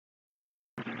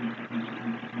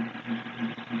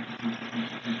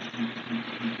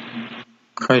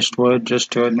Christwood, just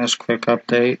doing this quick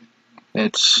update.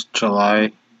 It's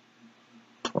July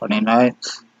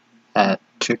 29th at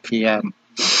 2 p.m.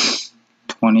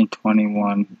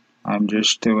 2021. I'm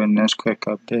just doing this quick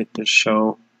update to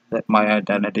show that my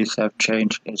identity theft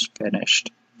change is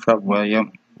finished. From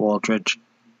William Wooldridge,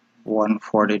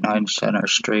 149 Center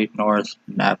Street North,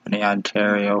 Napanee,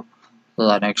 Ontario,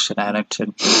 Lennox and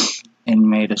Addington,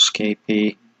 inmate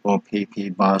escapee,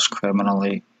 OPP boss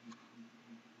criminally.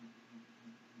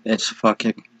 It's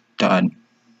fucking done.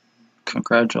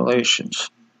 Congratulations.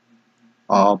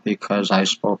 All because I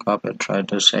spoke up and tried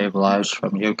to save lives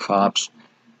from you cops,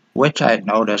 which I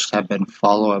noticed have been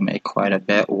following me quite a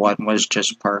bit. One was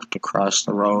just parked across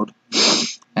the road,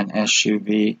 an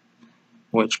SUV,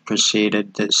 which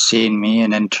proceeded to see me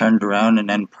and then turned around and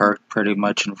then parked pretty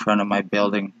much in front of my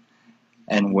building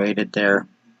and waited there.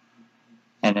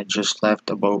 And it just left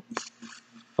about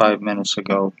 5 minutes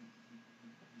ago.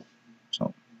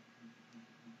 So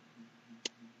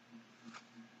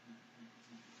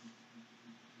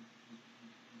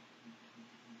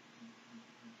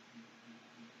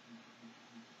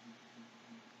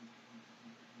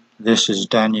this is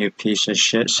done, you piece of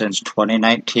shit, since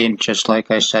 2019, just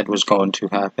like I said was going to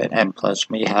happen. And plus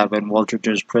me having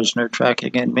Wooldridge's prisoner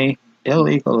tracking in me,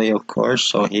 illegally of course,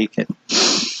 so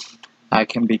I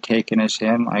can be taken as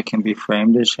him, I can be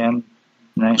framed as him.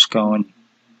 Nice going.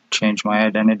 Change my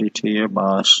identity to your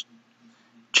boss.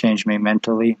 Change me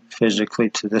mentally, physically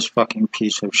to this fucking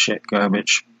piece of shit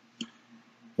garbage.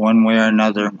 One way or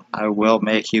another, I will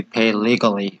make you pay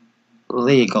legally.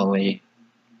 Legally,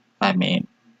 I mean.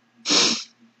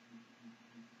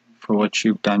 For what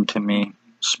you've done to me,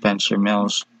 Spencer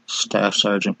Mills, Staff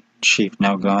Sergeant, Chief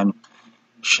now gone,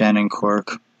 Shannon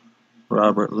Cork,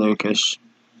 Robert Lucas,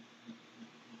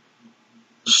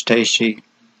 Stacy,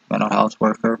 mental health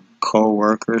worker,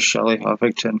 co-worker Shelley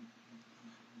Huffington,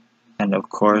 and of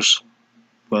course,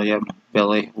 William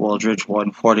Billy Wooldridge,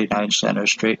 149 Center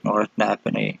Street, North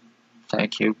Napanee.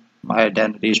 Thank you. My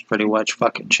identity's pretty much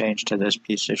fucking changed to this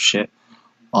piece of shit.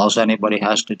 All anybody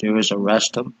has to do is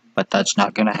arrest him, but that's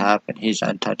not gonna happen. He's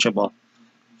untouchable.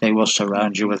 They will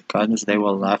surround you with guns, they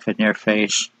will laugh in your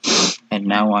face, and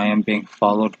now I am being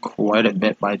followed quite a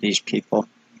bit by these people.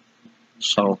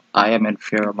 So I am in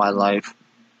fear of my life.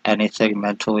 Anything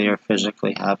mentally or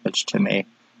physically happens to me,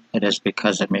 it is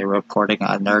because of me reporting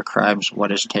on their crimes,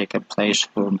 what has taken place,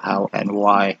 whom, how, and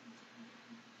why.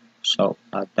 So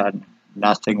I've done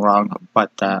nothing wrong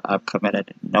but that. I've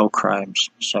committed no crimes.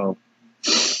 So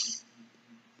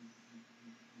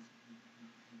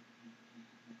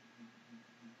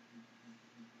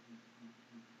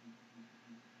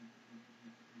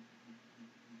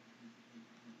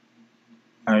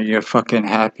are you fucking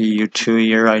happy, you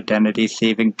 2-year identity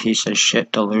thieving piece of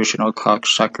shit, delusional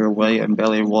cocksucker, William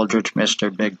Billy Wooldridge,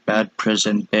 Mr. Big Bad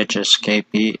Prison Bitch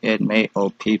Escapee Inmate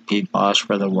OPP Boss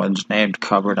for the ones named,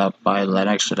 covered up by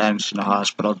Lennox and Addington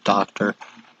Hospital Dr.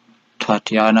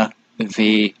 Tatiana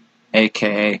V,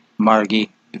 aka Margie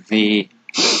V.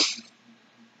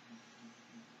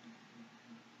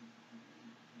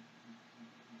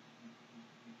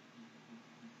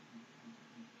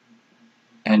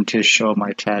 And to show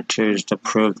my tattoos to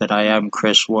prove that I am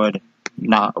Chris Wood,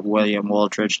 not William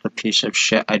Wooldridge, the piece of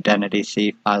shit identity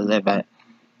thief. I live at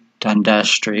Dundas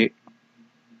Street.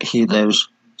 He lives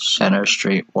Center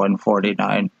Street,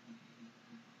 149.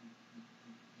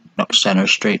 No, Center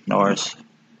Street North.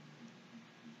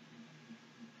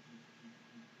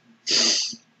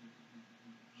 So,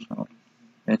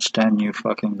 it's done, you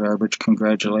fucking garbage.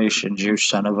 Congratulations, you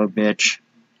son of a bitch.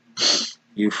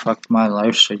 You fucked my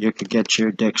life so you could get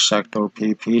your dick sucked,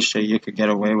 OPP, so you could get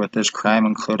away with this crime,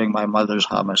 including my mother's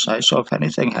homicide. So if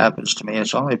anything happens to me,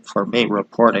 it's only for me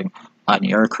reporting on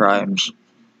your crimes.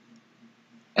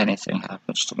 Anything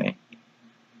happens to me,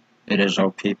 it is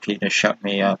OPP to shut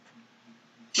me up.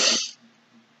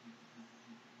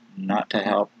 Not to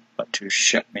help, but to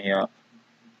shut me up.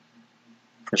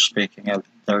 For speaking of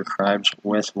their crimes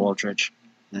with Wooldridge.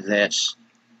 This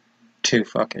 2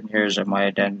 fucking years of my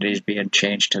identities being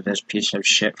changed to this piece of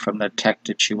shit from the tech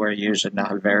that you were using,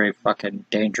 the very fucking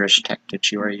dangerous tech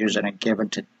that you were using and given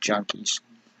to junkies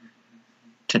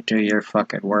to do your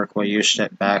fucking work while you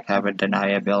sit back having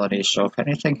deniability. So if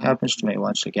anything happens to me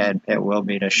once again, it will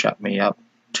be to shut me up,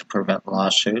 to prevent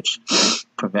lawsuits,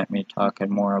 prevent me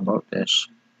talking more about this.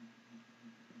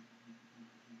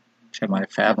 To my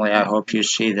family, I hope you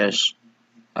see this.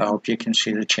 I hope you can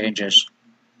see the changes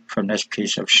from this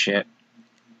piece of shit.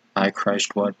 I,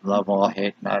 Christ Wood, love all,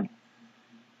 hate none.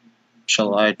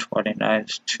 July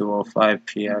 29th, 2:05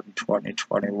 p.m.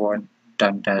 2021,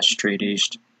 Dundas Street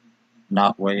East.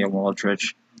 Not William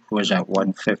Wooldridge, who is at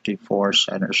 154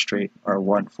 Center Street or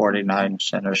 149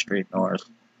 Center Street North.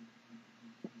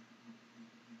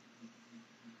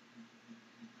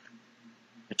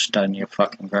 It's done, you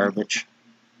fucking garbage.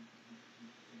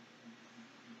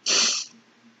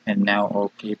 And now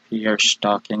OPP are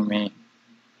stalking me,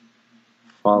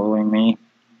 following me,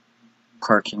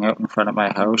 parking out in front of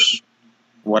my house.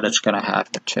 What is going to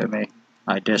happen to me?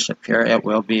 I disappear, it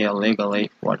will be illegally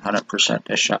 100%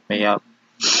 to shut me up.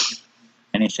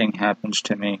 Anything happens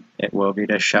to me, it will be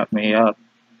to shut me up.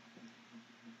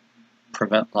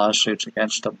 Prevent lawsuits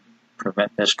against them.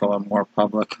 Prevent this going more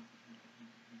public.